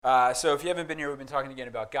So if you haven't been here, we've been talking again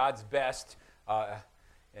about God's best.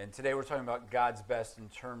 And today we're talking about God's best in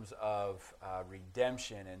terms of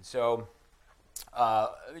redemption. And so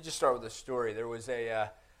let me just start with a story. There was a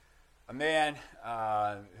man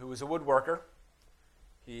who was a woodworker.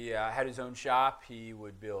 He had his own shop. He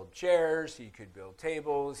would build chairs. He could build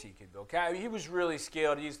tables. He could build He was really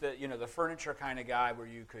skilled. He's the furniture kind of guy where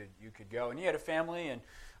you could go. And he had a family, and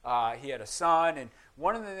he had a son. And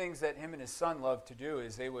one of the things that him and his son loved to do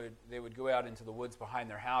is they would go out into the woods behind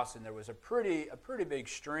their house, and there was a pretty big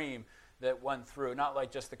stream that went through. Not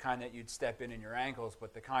like just the kind that you'd step in your ankles,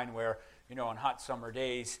 but the kind where on hot summer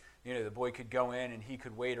days, the boy could go in and he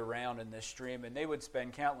could wade around in this stream, and they would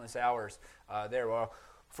spend countless hours there. Well,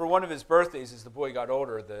 for one of his birthdays, as the boy got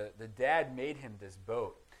older, the dad made him this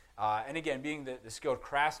boat. And again, being the skilled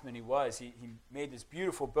craftsman he was, he made this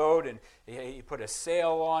beautiful boat, and he put a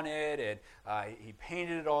sail on it, and he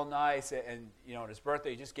painted it all nice. And on his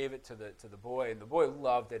birthday, he just gave it to the boy, and the boy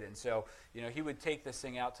loved it. And so he would take this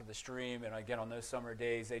thing out to the stream, and again on those summer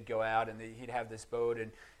days, they'd go out and he'd have this boat, and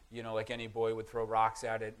like any boy would throw rocks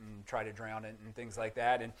at it and try to drown it and things like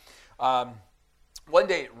that. And one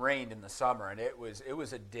day it rained in the summer, and it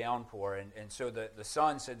was a downpour, and so the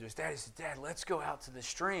son said to his dad, he said, "Dad, let's go out to the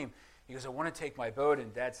stream." He goes, "I want to take my boat,"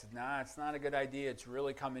 and Dad said, "Nah, it's not a good idea. It's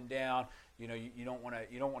really coming down. You don't want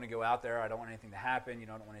to go out there. I don't want anything to happen. You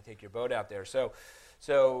don't want to take your boat out there." So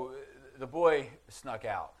the boy snuck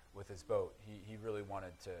out with his boat. He really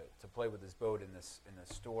wanted to play with his boat in this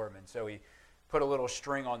storm, and so he put a little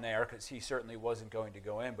string on there because he certainly wasn't going to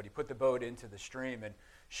go in, but he put the boat into the stream, and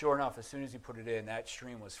sure enough, as soon as he put it in, that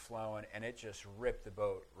stream was flowing, and it just ripped the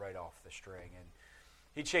boat right off the string. And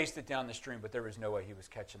he chased it down the stream, but there was no way he was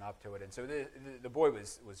catching up to it. And so the boy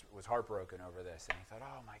was heartbroken over this, and he thought,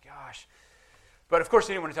 "Oh my gosh!" But of course,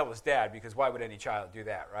 he didn't want to tell his dad, because why would any child do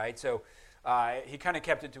that, right? So he kind of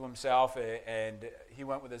kept it to himself, and he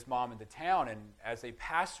went with his mom into town. And as they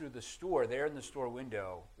passed through the store, there in the store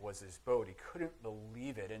window was his boat. He couldn't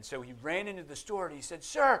believe it, and so he ran into the store and he said,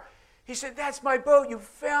 "Sir," he said, "that's my boat. You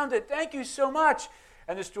found it. Thank you so much."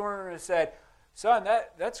 And the store owner said, "Son,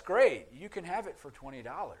 that's great. You can have it for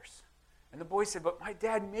 $20. And the boy said, "But my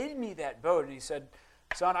dad made me that boat." And he said,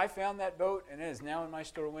 "Son, I found that boat, and it is now in my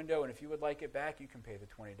store window, and if you would like it back, you can pay the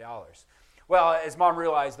 $20. Well, as Mom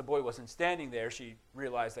realized the boy wasn't standing there, she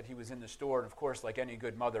realized that he was in the store, and of course, like any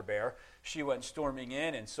good mother bear, she went storming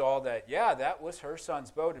in and saw that, that was her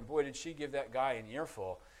son's boat, and boy, did she give that guy an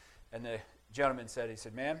earful. And the gentleman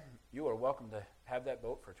said, "Ma'am, you are welcome to have that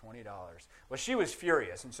boat for $20. Well, she was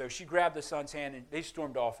furious, and so she grabbed the son's hand, and they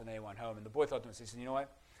stormed off, and they went home. And the boy thought to himself, he said, "You know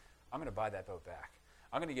what? I'm going to buy that boat back.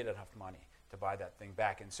 I'm going to get enough money to buy that thing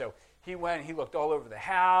back." And so he went, he looked all over the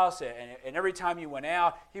house, and every time he went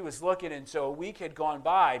out, he was looking, and so a week had gone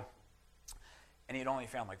by, and he'd only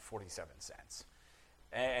found like 47 cents.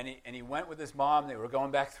 And he went with his mom. They were going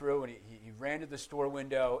back through, and he ran to the store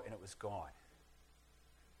window, and it was gone.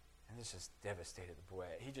 And this just devastated the boy.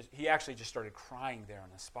 He actually just started crying there on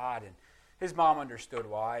the spot, and his mom understood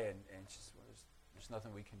why, and she said, "Well, there's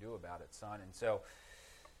nothing we can do about it, son." And so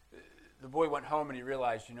the boy went home, and he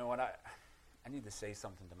realized, you know what, I need to say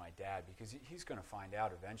something to my dad, because he's going to find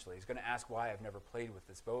out eventually. He's going to ask why I've never played with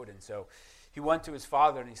this boat. And so he went to his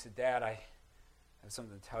father, and he said, "Dad, I have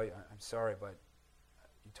something to tell you. I'm sorry, but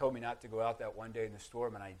you told me not to go out that one day in the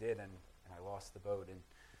storm, and I did, and I lost the boat." And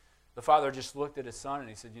the father just looked at his son, and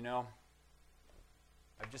he said,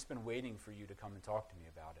 "I've just been waiting for you to come and talk to me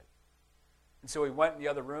about it." And so he went in the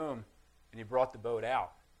other room, and he brought the boat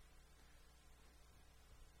out.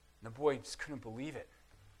 And the boy just couldn't believe it.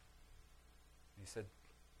 And he said,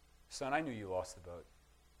 "Son, I knew you lost the boat.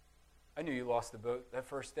 I knew you lost the boat that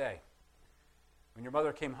first day. When your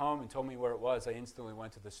mother came home and told me where it was, I instantly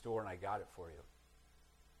went to the store and I got it for you."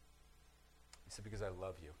 He said, "Because I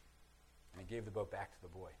love you." And he gave the boat back to the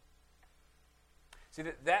boy. See,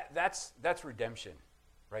 that's redemption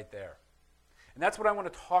right there. And that's what I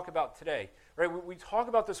want to talk about today. Right? We talk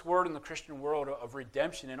about this word in the Christian world of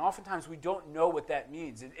redemption, and oftentimes we don't know what that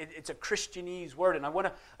means. It's a Christianese word, and I want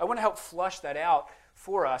to help flush that out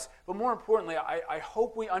for us. But more importantly, I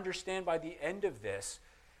hope we understand by the end of this,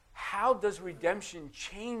 how does redemption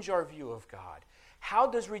change our view of God? How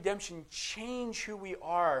does redemption change who we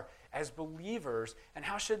are as believers, and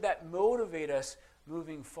how should that motivate us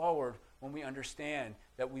moving forward when we understand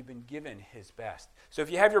that we've been given His best? So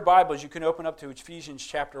if you have your Bibles, you can open up to Ephesians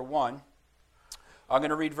chapter 1. I'm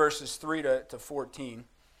going to read verses 3 to 14.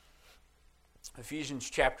 Ephesians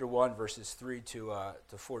chapter 1, verses 3 to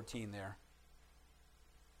 14 there.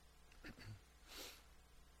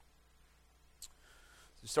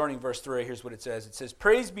 Starting in verse 3, here's what it says. It says,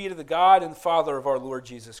 "Praise be to the God and Father of our Lord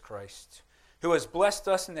Jesus Christ, who has blessed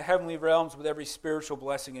us in the heavenly realms with every spiritual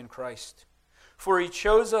blessing in Christ. For he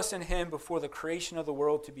chose us in him before the creation of the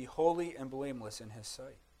world to be holy and blameless in his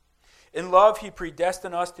sight. In love he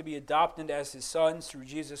predestined us to be adopted as his sons through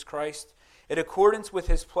Jesus Christ, in accordance with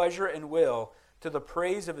his pleasure and will, to the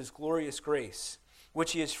praise of his glorious grace,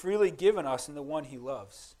 which he has freely given us in the one he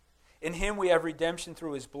loves. In him we have redemption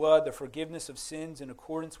through his blood, the forgiveness of sins in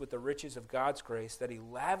accordance with the riches of God's grace that he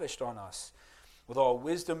lavished on us with all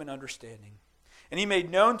wisdom and understanding. And he made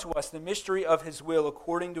known to us the mystery of his will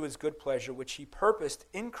according to his good pleasure, which he purposed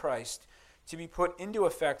in Christ to be put into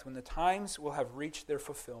effect when the times will have reached their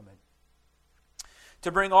fulfillment.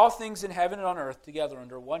 To bring all things in heaven and on earth together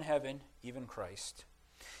under one heaven, even Christ.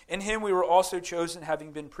 In him we were also chosen,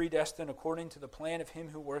 having been predestined according to the plan of him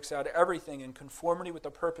who works out everything in conformity with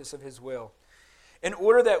the purpose of his will, in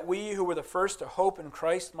order that we who were the first to hope in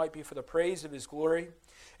Christ might be for the praise of his glory.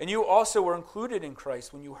 And you also were included in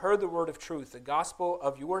Christ when you heard the word of truth, the gospel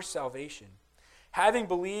of your salvation. Having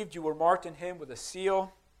believed, you were marked in him with a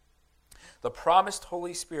seal, the promised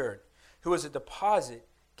Holy Spirit, who is a deposit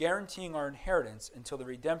guaranteeing our inheritance until the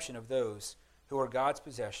redemption of those who are God's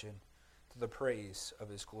possession, to the praise of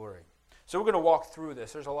his glory." So we're going to walk through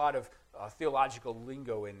this. There's a lot of theological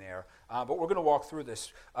lingo in there, but we're going to walk through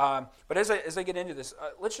this. But as I get into this,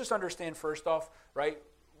 let's just understand first off, right,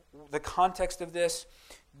 the context of this.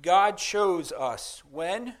 God chose us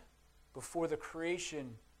when? Before the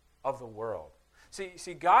creation of the world.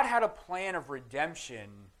 See, God had a plan of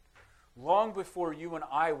redemption long before you and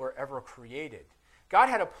I were ever created. God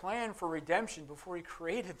had a plan for redemption before he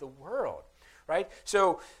created the world, right?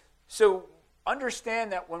 So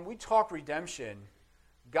understand that when we talk redemption,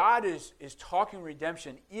 God is talking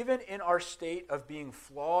redemption even in our state of being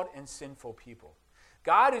flawed and sinful people.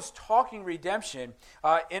 God is talking redemption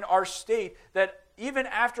in our state that even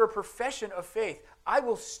after a profession of faith, I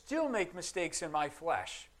will still make mistakes in my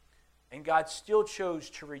flesh. And God still chose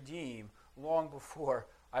to redeem long before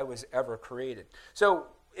I was ever created. So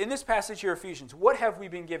in this passage here, Ephesians, what have we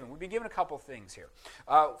been given? We've been given a couple things here.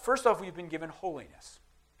 First off, we've been given holiness.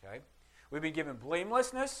 Okay? We've been given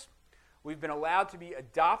blamelessness. We've been allowed to be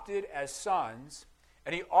adopted as sons.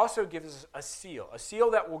 And he also gives us a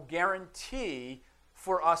seal that will guarantee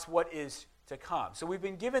for us what is to come. So we've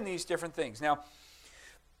been given these different things. Now,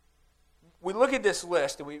 we look at this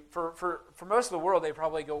list, and for most of the world, they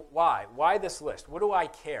probably go, why? Why this list? What do I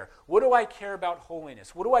care? What do I care about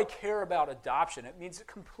holiness? What do I care about adoption? It means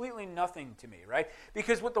completely nothing to me, right?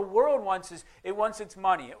 Because what the world wants is, it wants its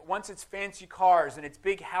money, it wants its fancy cars and its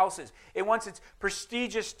big houses, it wants its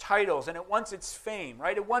prestigious titles, and it wants its fame,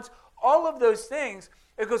 right? It wants all of those things.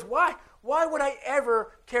 It goes, why? Why would I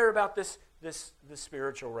ever care about this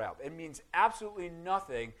spiritual realm? It means absolutely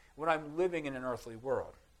nothing when I'm living in an earthly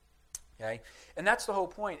world. Okay? And that's the whole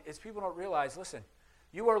point, is people don't realize, listen,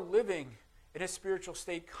 you are living in a spiritual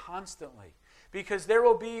state constantly, because there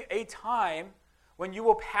will be a time when you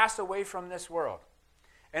will pass away from this world.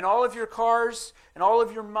 And all of your cars and all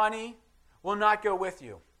of your money will not go with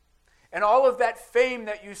you. And all of that fame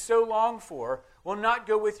that you so long for will not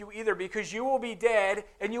go with you either, because you will be dead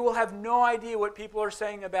and you will have no idea what people are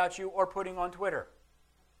saying about you or putting on Twitter.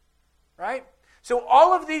 Right? So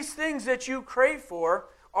all of these things that you crave for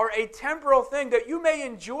are a temporal thing that you may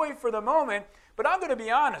enjoy for the moment, but I'm going to be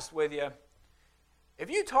honest with you. If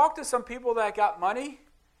you talk to some people that got money,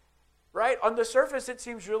 right, on the surface it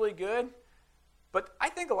seems really good, but I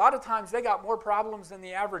think a lot of times they got more problems than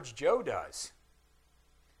the average Joe does.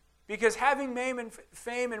 Because having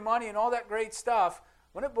fame and money and all that great stuff,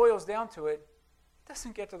 when it boils down to it, it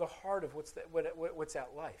doesn't get to the heart of what's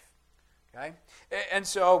that life. Okay? And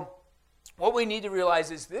so what we need to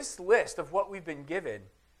realize is this list of what we've been given,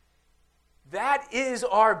 that is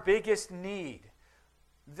our biggest need.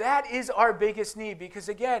 That is our biggest need, because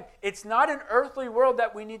again, it's not an earthly world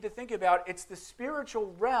that we need to think about, it's the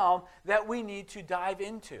spiritual realm that we need to dive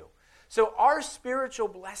into. So our spiritual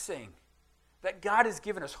blessing that God has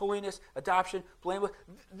given us, holiness, adoption, blameless,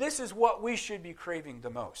 this is what we should be craving the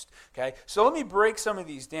most. Okay? So let me break some of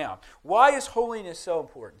these down. Why is holiness so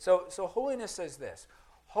important? So holiness says this.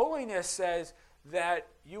 Holiness says that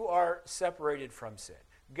you are separated from sin.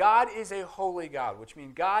 God is a holy God, which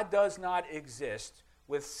means God does not exist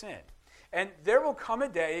with sin. And there will come a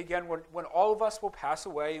day, again, when all of us will pass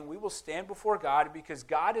away and we will stand before God, because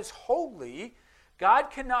God is holy. God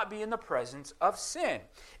cannot be in the presence of sin.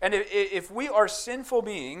 And if we are sinful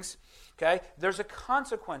beings, okay, there's a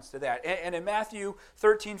consequence to that. And in Matthew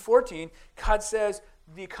 13:14, God says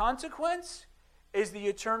the consequence is the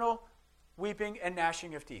eternal weeping and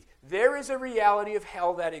gnashing of teeth. There is a reality of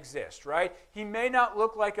hell that exists, right? He may not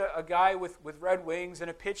look like a guy with red wings and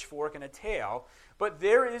a pitchfork and a tail, but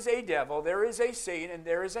there is a devil, there is a Satan, and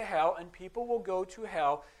there is a hell, and people will go to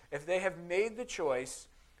hell if they have made the choice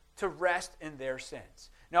to rest in their sins.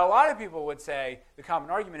 Now, a lot of people would say, the common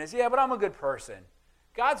argument is, yeah, but I'm a good person.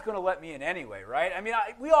 God's going to let me in anyway, right? I mean,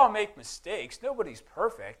 we all make mistakes. Nobody's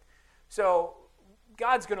perfect. So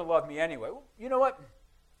God's going to love me anyway. You know what?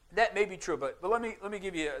 That may be true, but let me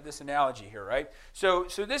give you this analogy here, right? So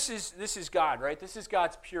this is God, right? This is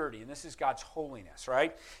God's purity, and this is God's holiness,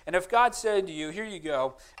 right? And if God said to you, here you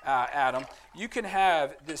go, Adam, you can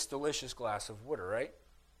have this delicious glass of water, right?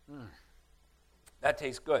 That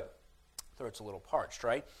tastes good, though it's a little parched,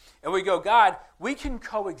 right? And we go, God, we can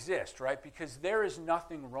coexist, right? Because there is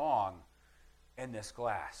nothing wrong in this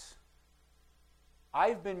glass.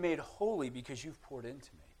 I've been made holy because you've poured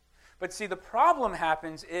into me. But see, the problem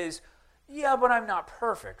happens is, yeah, but I'm not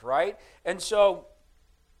perfect, right? And so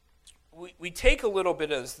we take a little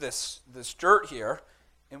bit of this dirt here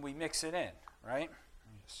and we mix it in, right?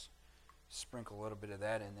 Let me just sprinkle a little bit of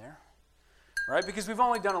that in there, right? Because we've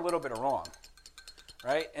only done a little bit of wrong,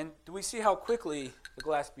 right? And do we see how quickly the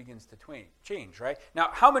glass begins to change, right? Now,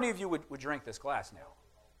 how many of you would drink this glass now?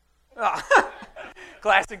 Oh.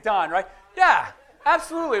 Classic Don, right? Yeah,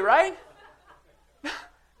 absolutely, right?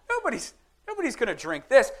 Nobody's going to drink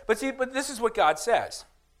this. But this is what God says.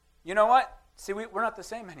 You know what? See, we're not the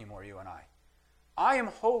same anymore, you and I. I am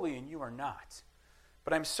holy and you are not.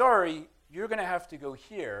 But I'm sorry, you're going to have to go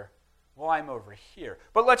here while I'm over here.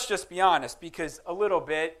 But let's just be honest, because a little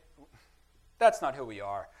bit, that's not who we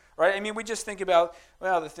are. Right? I mean, we just think about,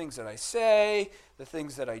 well, the things that I say, the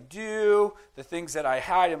things that I do, the things that I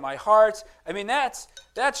hide in my heart. I mean, that's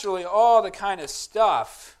really all the kind of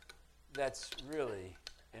stuff that's really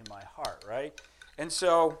in my heart, right? And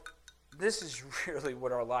so this is really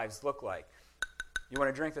what our lives look like. You want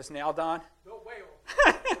to drink this now, Don? No, wait.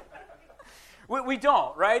 we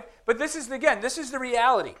don't, right? But this is the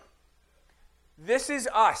reality. This is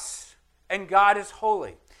us, and God is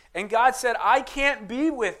holy. And God said, I can't be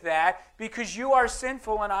with that because you are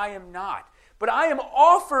sinful and I am not. But I am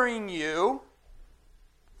offering you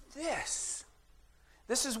this.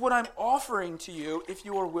 This is what I'm offering to you if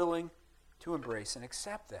you are willing to embrace and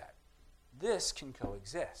accept that. This can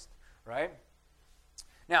coexist, right?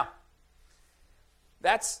 Now,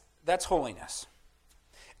 that's holiness.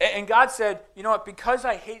 And God said, you know what, because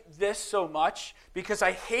I hate this so much, because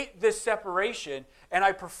I hate this separation, and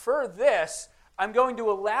I prefer this, I'm going to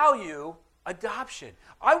allow you adoption.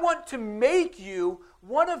 I want to make you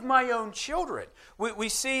one of my own children. We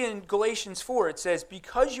see in Galatians 4, it says,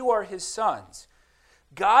 because you are his sons,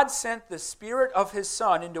 God sent the Spirit of his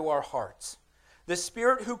Son into our hearts, the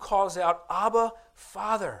Spirit who calls out, Abba,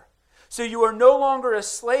 Father. So you are no longer a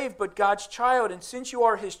slave, but God's child, and since you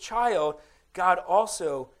are his child, God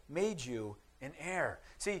also made you an heir.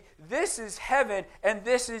 See, this is heaven and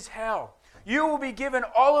this is hell. You will be given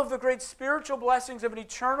all of the great spiritual blessings of an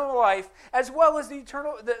eternal life, as well as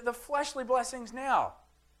the fleshly blessings now.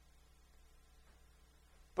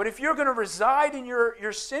 But if you're going to reside in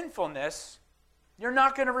your sinfulness, you're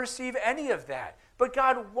not going to receive any of that. But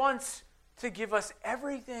God wants to give us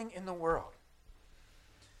everything in the world.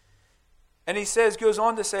 And he goes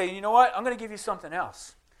on to say, you know what? I'm going to give you something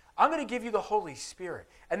else. I'm going to give you the Holy Spirit.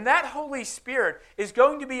 And that Holy Spirit is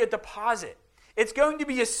going to be a deposit. It's going to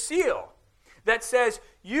be a seal that says,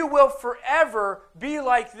 you will forever be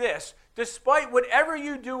like this. Despite whatever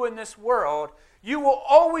you do in this world, you will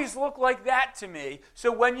always look like that to me.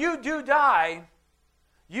 So when you do die,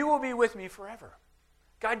 you will be with me forever.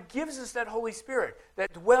 God gives us that Holy Spirit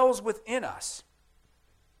that dwells within us.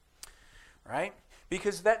 Right?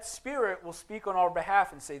 Because that Spirit will speak on our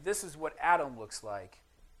behalf and say, this is what Adam looks like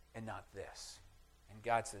and not this. And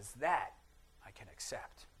God says, that I can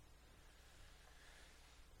accept.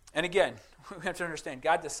 And again, we have to understand,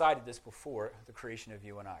 God decided this before the creation of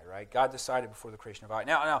you and I, right? God decided before the creation of I.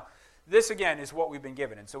 Now, this again is what we've been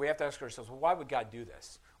given. And so we have to ask ourselves, well, why would God do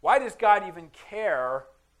this? Why does God even care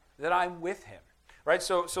that I'm with him? Right,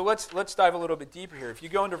 so let's dive a little bit deeper here. If you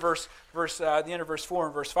go into the end of verse 4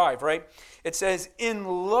 and verse 5, right? It says, in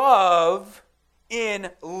love,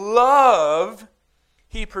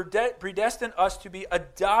 he predestined us to be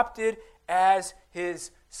adopted as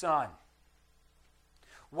his son.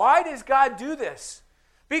 Why does God do this?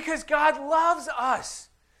 Because God loves us.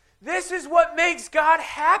 This is what makes God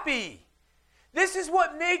happy. This is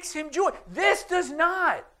what makes him joy. This does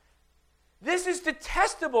not. This is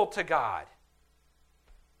detestable to God.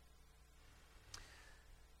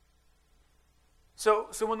 So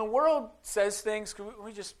when the world says things, can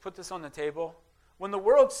we just put this on the table? When the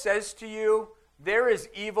world says to you, there is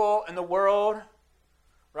evil in the world,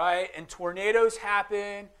 right? And tornadoes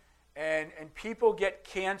happen, and people get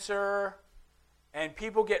cancer, and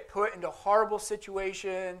people get put into horrible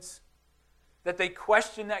situations, that they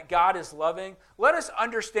question that God is loving, let us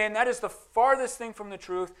understand that is the farthest thing from the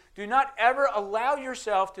truth. Do not ever allow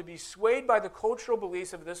yourself to be swayed by the cultural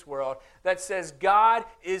beliefs of this world that says God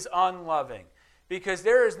is unloving. Because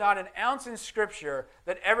there is not an ounce in Scripture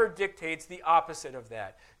that ever dictates the opposite of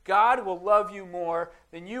that. God will love you more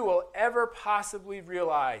than you will ever possibly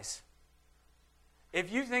realize.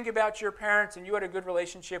 If you think about your parents and you had a good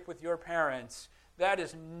relationship with your parents, that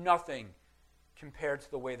is nothing compared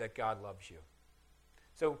to the way that God loves you.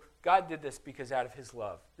 So God did this because out of his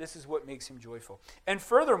love. This is what makes him joyful. And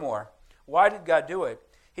furthermore, why did God do it?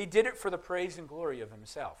 He did it for the praise and glory of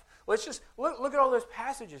himself. Let's just look at all those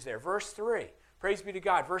passages there. Verse 3. Praise be to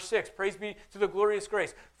God. Verse 6, praise be to the glorious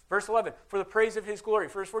grace. Verse 11, for the praise of his glory.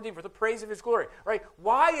 Verse 14, for the praise of his glory. Right?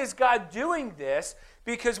 Why is God doing this?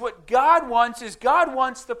 Because what God wants is God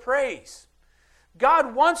wants the praise.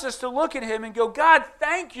 God wants us to look at him and go, God,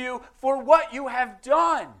 thank you for what you have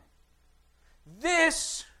done.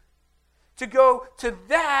 This, to go to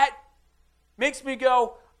that, makes me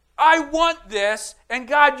go, I want this, and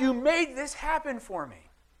God, you made this happen for me.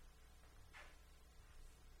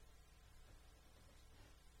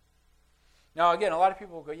 Now, again, a lot of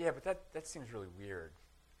people will go, yeah, but that seems really weird.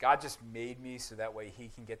 God just made me so that way he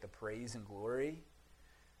can get the praise and glory.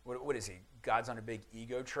 What is he? God's on a big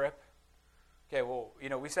ego trip? Okay, well,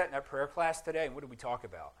 we sat in that prayer class today, and what did we talk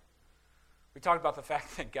about? We talked about the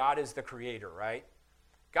fact that God is the creator, right?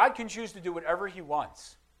 God can choose to do whatever he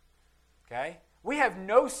wants. Okay? We have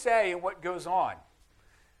no say in what goes on.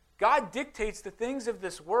 God dictates the things of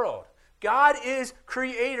this world. God is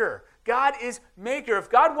creator. God is maker. If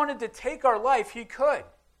God wanted to take our life, he could.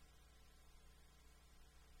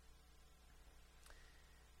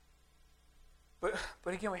 But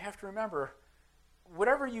again, we have to remember,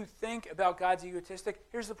 whatever you think about God's egotistic,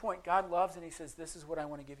 here's the point. God loves and he says, this is what I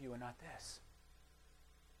want to give you and not this.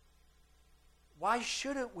 Why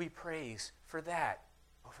shouldn't we praise for that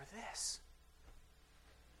over this?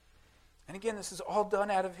 And again, this is all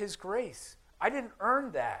done out of his grace. I didn't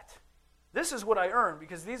earn that. This is what I earned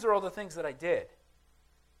because these are all the things that I did.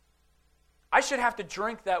 I should have to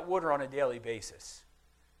drink that water on a daily basis.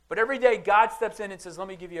 But every day God steps in and says, let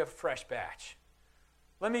me give you a fresh batch.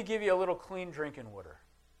 Let me give you a little clean drinking water.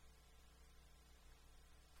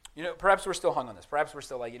 Perhaps we're still hung on this. Perhaps we're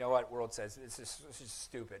still like, you know what, world says, this is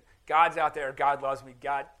stupid. God's out there, God loves me,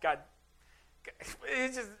 God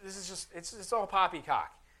it's all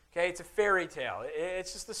poppycock. Okay, it's a fairy tale.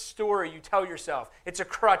 It's just a story you tell yourself. It's a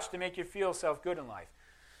crutch to make you feel good in life.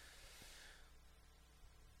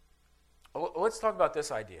 Let's talk about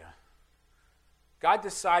this idea. God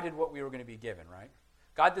decided what we were going to be given, right?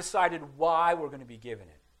 God decided why we're going to be given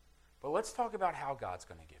it. But let's talk about how God's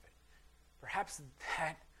going to give it. Perhaps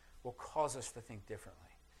that will cause us to think differently.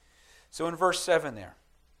 So in verse 7 there,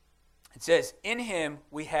 it says, in him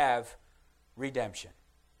we have redemption.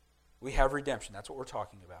 We have redemption. That's what we're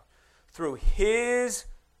talking about. Through his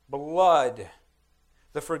blood,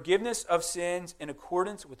 the forgiveness of sins in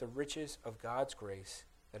accordance with the riches of God's grace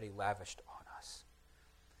that he lavished on us.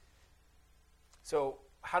 So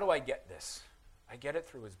how do I get this? I get it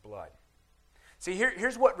through his blood. See,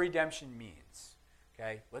 here's what redemption means.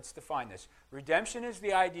 Okay, let's define this. Redemption is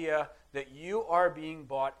the idea that you are being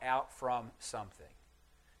bought out from something.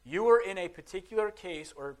 You are in a particular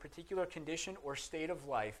case or a particular condition or state of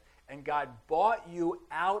life, and God bought you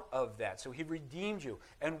out of that. So he redeemed you.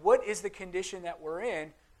 And what is the condition that we're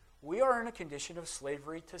in? We are in a condition of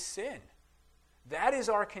slavery to sin. That is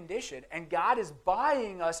our condition, and God is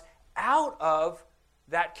buying us out of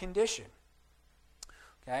that condition.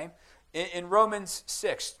 Okay? In Romans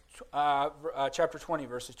 6, chapter 20,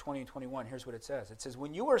 verses 20 and 21, here's what it says. It says,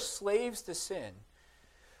 when you were slaves to sin,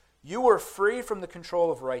 you were free from the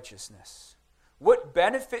control of righteousness. What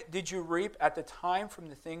benefit did you reap at the time from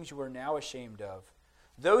the things you are now ashamed of?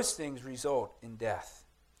 Those things result in death.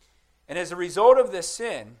 And as a result of this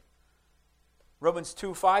sin, Romans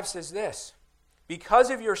 2:5 says this, because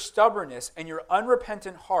of your stubbornness and your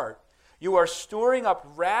unrepentant heart, you are storing up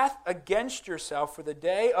wrath against yourself for the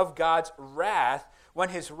day of God's wrath when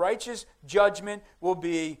his righteous judgment will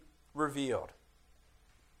be revealed.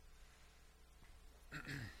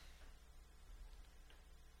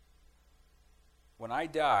 When I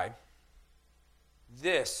die,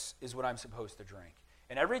 this is what I'm supposed to drink.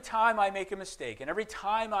 And every time I make a mistake, and every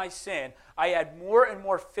time I sin, I add more and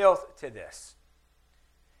more filth to this.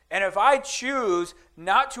 And if I choose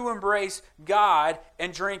not to embrace God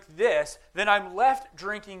and drink this, then I'm left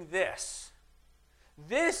drinking this.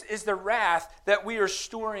 This is the wrath that we are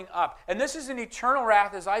storing up. And this is an eternal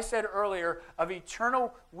wrath, as I said earlier, of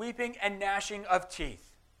eternal weeping and gnashing of teeth.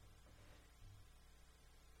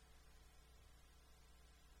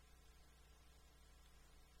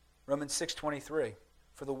 Romans 6:23,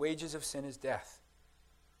 for the wages of sin is death.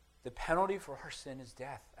 The penalty for our sin is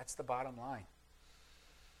death. That's the bottom line.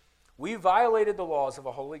 We violated the laws of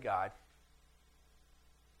a holy God,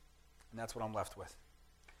 and that's what I'm left with.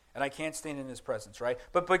 And I can't stand in his presence, right?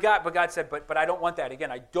 But God said, but I don't want that.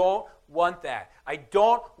 Again, I don't want that. I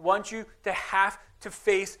don't want you to have to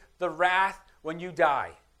face the wrath when you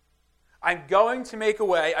die. I'm going to make a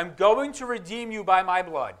way. I'm going to redeem you by my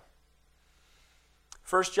blood.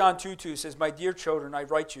 1 John 2:2 says, my dear children, I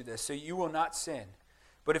write you this, so you will not sin.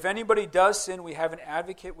 But if anybody does sin, we have an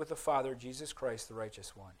advocate with the Father, Jesus Christ, the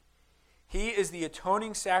righteous one. He is the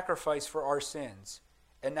atoning sacrifice for our sins,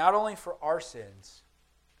 and not only for our sins,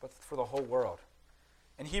 but for the whole world.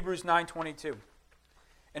 In Hebrews 9:22,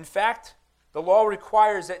 in fact, the law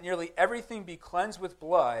requires that nearly everything be cleansed with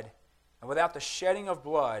blood, and without the shedding of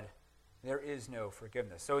blood, there is no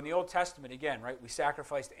forgiveness. So in the Old Testament, again, right, we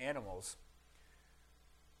sacrificed animals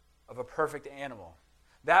of a perfect animal.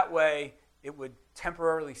 That way, it would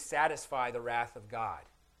temporarily satisfy the wrath of God.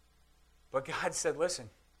 But God said, listen,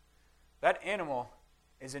 that animal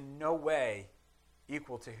is in no way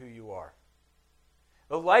equal to who you are.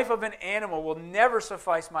 The life of an animal will never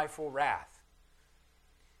suffice my full wrath.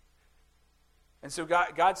 And so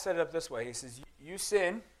God set it up this way. He says, you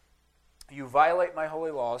sin, you violate my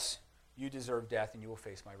holy laws, you deserve death, and you will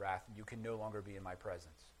face my wrath, and you can no longer be in my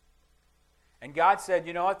presence. And God said,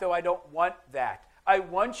 you know what, though, I don't want that. I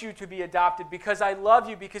want you to be adopted because I love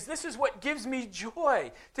you, because this is what gives me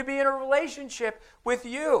joy, to be in a relationship with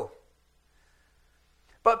you.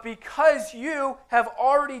 But because you have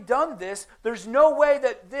already done this, there's no way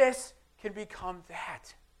that this can become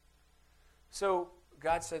that. So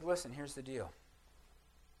God said, listen, here's the deal.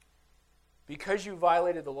 Because you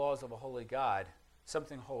violated the laws of a holy God,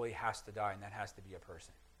 something holy has to die, and that has to be a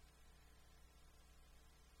person.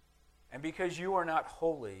 And because you are not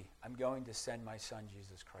holy, I'm going to send my son,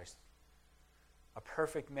 Jesus Christ, a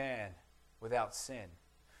perfect man without sin.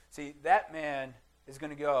 See, that man is going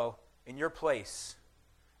to go in your place,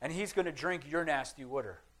 and he's going to drink your nasty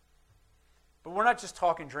water. But we're not just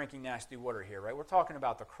talking drinking nasty water here, right? We're talking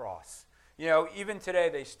about the cross. You know, even today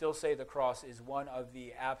they still say the cross is one of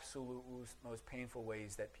the absolute most painful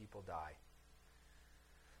ways that people die.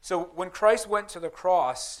 So when Christ went to the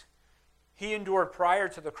cross, he endured prior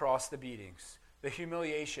to the cross the beatings, the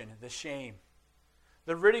humiliation, the shame,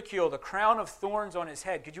 the ridicule, the crown of thorns on his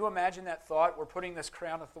head. Could you imagine that thought? We're putting this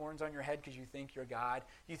crown of thorns on your head because you think you're God.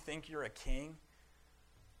 You think you're a king.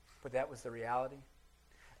 But that was the reality.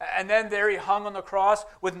 And then there he hung on the cross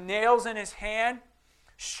with nails in his hand,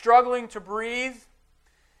 struggling to breathe.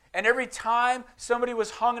 And every time somebody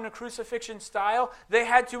was hung in a crucifixion style, they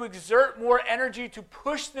had to exert more energy to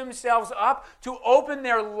push themselves up, to open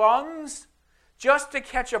their lungs just to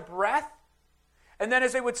catch a breath. And then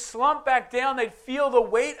as they would slump back down, they'd feel the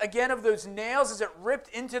weight again of those nails as it ripped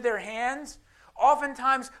into their hands,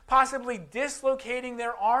 oftentimes possibly dislocating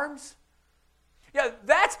their arms. Yeah,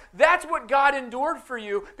 that's what God endured for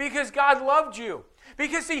you because God loved you.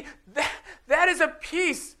 Because see, that is a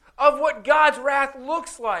piece of what God's wrath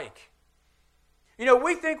looks like. You know,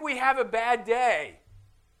 we think we have a bad day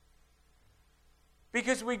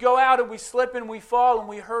because we go out and we slip and we fall and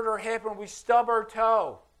we hurt our hip and we stub our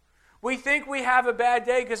toe. We think we have a bad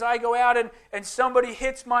day because I go out and somebody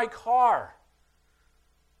hits my car.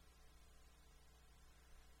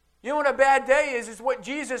 You know what a bad day is? It's what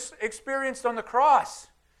Jesus experienced on the cross.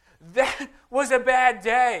 That was a bad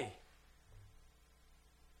day.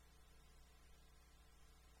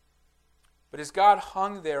 But as God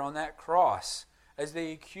hung there on that cross, as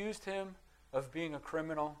they accused him of being a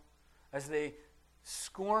criminal, as they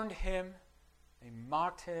scorned him, they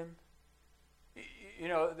mocked him. You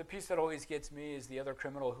know, the piece that always gets me is the other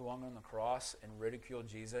criminal who hung on the cross and ridiculed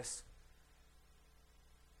Jesus.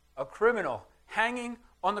 A criminal hanging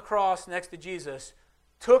on the cross next to Jesus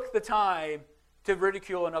took the time to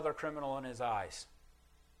ridicule another criminal in his eyes.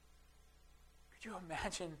 Could you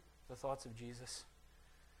imagine the thoughts of Jesus?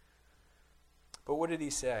 But what did he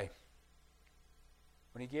say?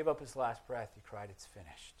 When he gave up his last breath, he cried, "It's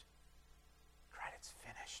finished." He cried, "It's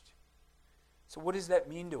finished." So what does that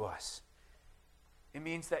mean to us? It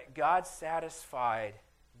means that God satisfied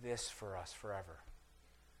this for us forever.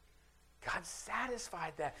 God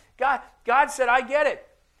satisfied that. God said, "I get it.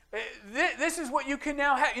 This is what you can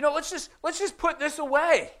now have. Let's just put this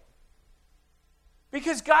away.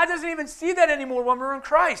 Because God doesn't even see that anymore when we're in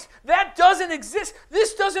Christ. That doesn't exist.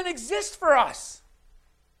 This doesn't exist for us.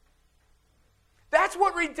 That's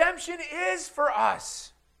what redemption is for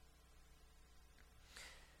us.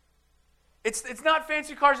 It's not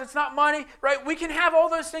fancy cars, it's not money, right? We can have all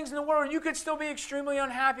those things in the world and you could still be extremely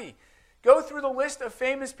unhappy. Go through the list of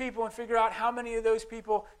famous people and figure out how many of those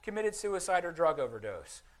people committed suicide or drug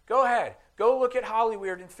overdose. Go ahead. Go look at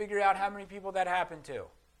Hollywood and figure out how many people that happened to.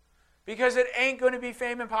 Because it ain't going to be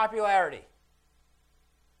fame and popularity.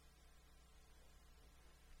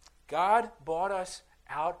 God bought us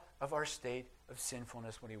out of our state of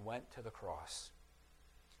sinfulness when he went to the cross.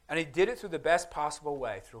 And he did it through the best possible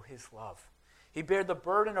way, through his love. He bared the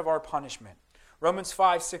burden of our punishment. Romans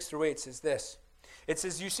 5, 6 through 8 says this. It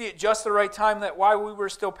says, you see at just the right time that while we were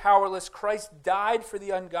still powerless, Christ died for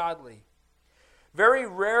the ungodly. Very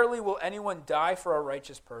rarely will anyone die for a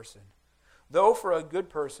righteous person. Though for a good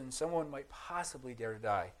person, someone might possibly dare to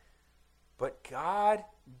die. But God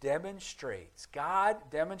demonstrates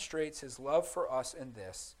his love for us in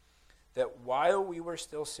this, that while we were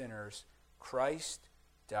still sinners, Christ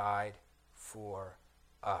died for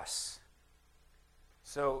us.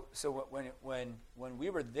 So when we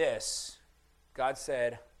were this, God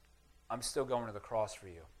said, I'm still going to the cross for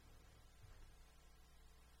you.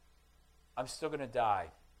 I'm still going to die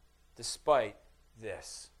despite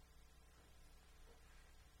this.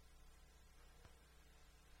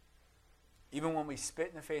 Even when we spit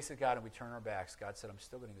in the face of God and we turn our backs, God said, I'm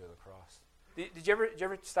still going to go to the cross. Did you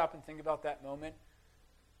ever stop and think about that moment?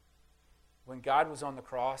 When God was on the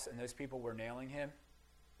cross and those people were nailing him,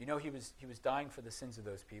 he was dying for the sins of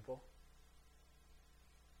those people.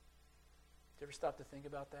 Did you ever stop to think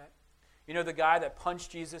about that? The guy that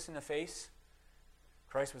punched Jesus in the face?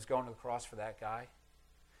 Christ was going to the cross for that guy.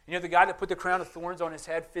 The guy that put the crown of thorns on his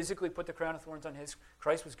head, physically put the crown of thorns on his,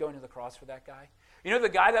 Christ was going to the cross for that guy. The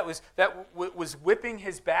guy that was whipping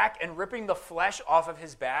his back and ripping the flesh off of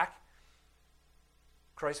his back,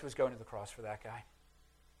 Christ was going to the cross for that guy.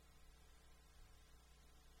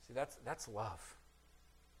 See, that's love.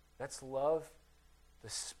 That's love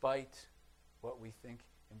despite what we think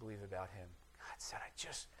and believe about him. God said, I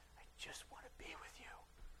just want to be with you.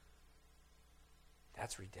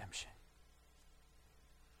 That's redemption.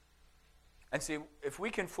 And see, if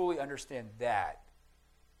we can fully understand that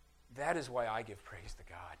is why I give praise to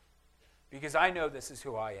God. Because I know this is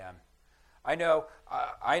who I am. I know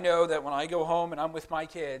that when I go home and I'm with my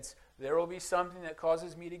kids, there will be something that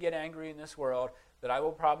causes me to get angry in this world, that I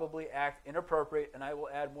will probably act inappropriate and I will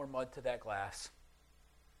add more mud to that glass.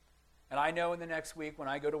 And I know in the next week when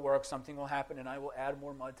I go to work, something will happen and I will add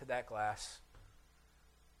more mud to that glass.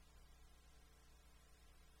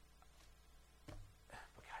 But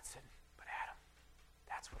God said, but Adam,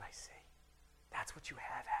 that's what I see. That's what you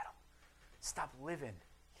have, Adam. Stop living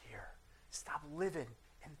here. Stop living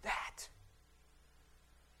in that.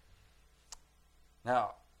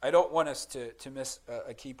 Now, I don't want us to miss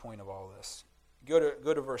a key point of all this. Go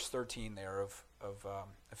to verse 13 there of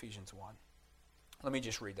Ephesians 1. Let me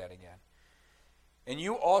just read that again. And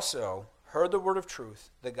you also heard the word of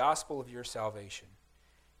truth, the gospel of your salvation.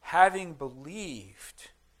 Having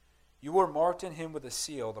believed, you were marked in him with a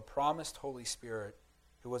seal, the promised Holy Spirit,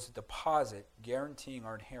 who was a deposit guaranteeing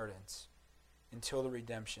our inheritance until the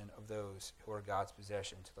redemption of those who are God's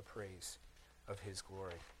possession, to the praise of his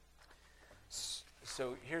glory.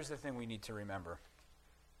 So here's the thing we need to remember.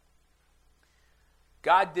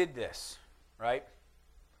 God did this, right?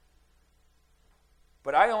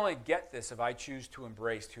 But I only get this if I choose to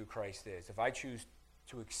embrace who Christ is, if I choose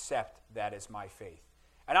to accept that as my faith.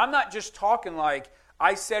 And I'm not just talking like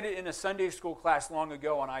I said it in a Sunday school class long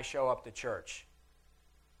ago and I show up to church.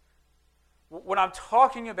 What I'm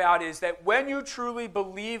talking about is that when you truly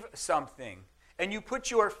believe something and you put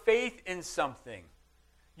your faith in something,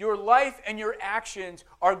 your life and your actions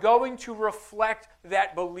are going to reflect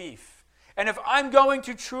that belief. And if I'm going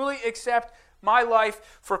to truly accept my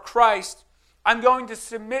life for Christ, I'm going to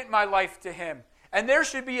submit my life to him. And there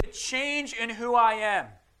should be a change in who I am.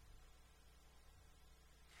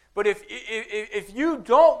 But if you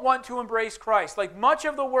don't want to embrace Christ, like much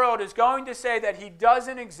of the world is going to say that he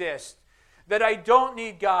doesn't exist, that I don't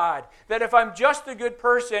need God, that if I'm just a good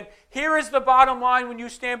person, here is the bottom line when you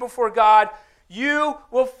stand before God, you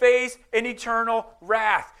will face an eternal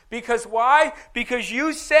wrath. Because why? Because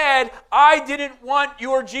you said, I didn't want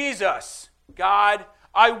your Jesus, God.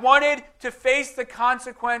 I wanted to face the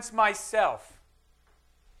consequence myself.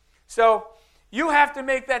 So you have to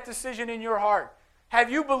make that decision in your heart.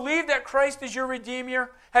 Have you believed that Christ is your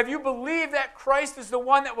Redeemer? Have you believed that Christ is the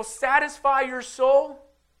one that will satisfy your soul?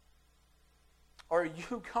 Or are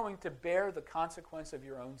you going to bear the consequence of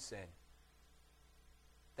your own sin?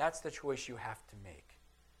 That's the choice you have to make.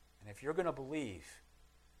 And if you're going to believe,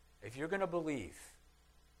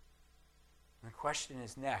 the question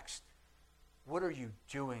is next, what are you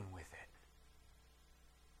doing with it?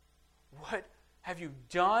 What have you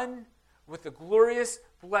done with the glorious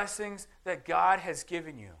blessings that God has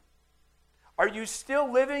given you? Are you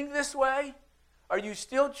still living this way? Are you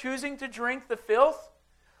still choosing to drink the filth?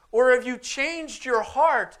 Or have you changed your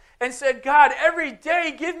heart and said, God, every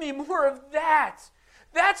day give me more of that?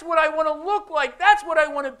 That's what I want to look like. That's what I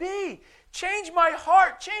want to be. Change my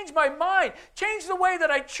heart. Change my mind. Change the way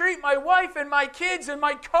that I treat my wife and my kids and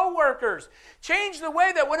my coworkers. Change the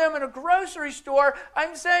way that when I'm in a grocery store,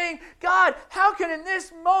 I'm saying, God, how can in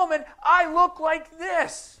this moment I look like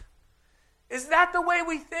this? Is that the way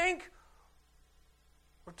we think?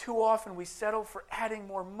 Or too often we settle for adding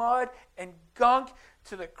more mud and gunk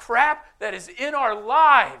to the crap that is in our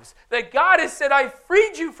lives. That God has said, I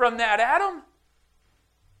freed you from that, Adam.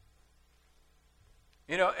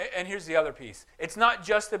 You know, and here's the other piece. It's not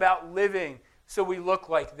just about living so we look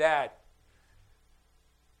like that.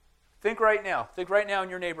 Think right now in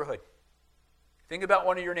your neighborhood. Think about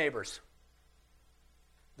one of your neighbors.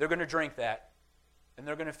 They're going to drink that, and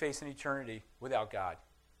they're going to face an eternity without God.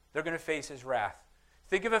 They're going to face His wrath.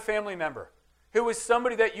 Think of a family member who is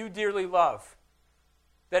somebody that you dearly love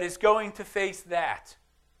that is going to face that.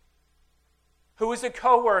 Who is a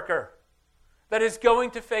coworker that is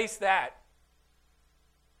going to face that.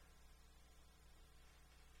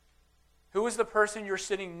 Who is the person you're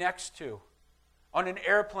sitting next to on an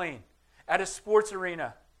airplane, at a sports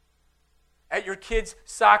arena, at your kid's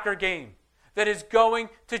soccer game that is going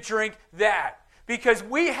to drink that? Because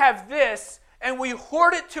we have this and we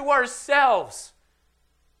hoard it to ourselves.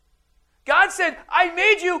 God said, I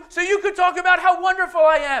made you so you could talk about how wonderful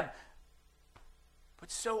I am. But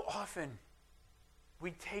so often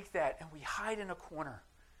we take that and we hide in a corner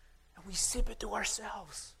and we sip it to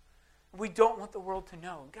ourselves. We don't want the world to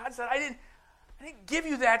know. God said, I didn't give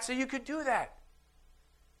you that so you could do that.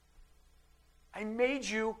 I made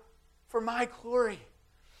you for my glory.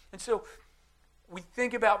 And so we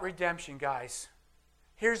think about redemption, guys.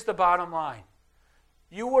 Here's the bottom line.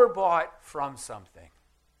 You were bought from something.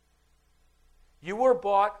 You were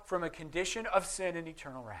bought from a condition of sin and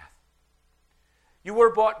eternal wrath. You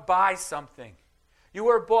were bought by something. You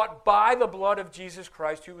were bought by the blood of Jesus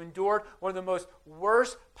Christ, who endured one of the most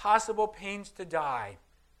worst possible pains to die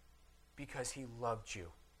because He loved you.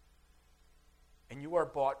 And you are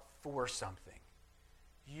bought for something.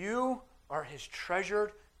 You are His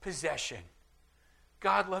treasured possession.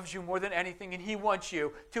 God loves you more than anything, and He wants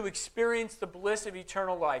you to experience the bliss of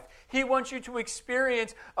eternal life. He wants you to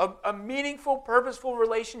experience a meaningful, purposeful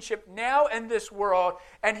relationship now in this world,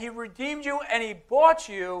 and He redeemed you and He bought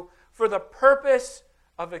you for the purpose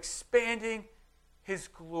of expanding His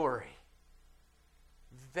glory.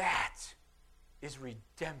 That is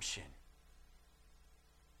redemption.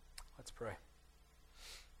 Let's pray.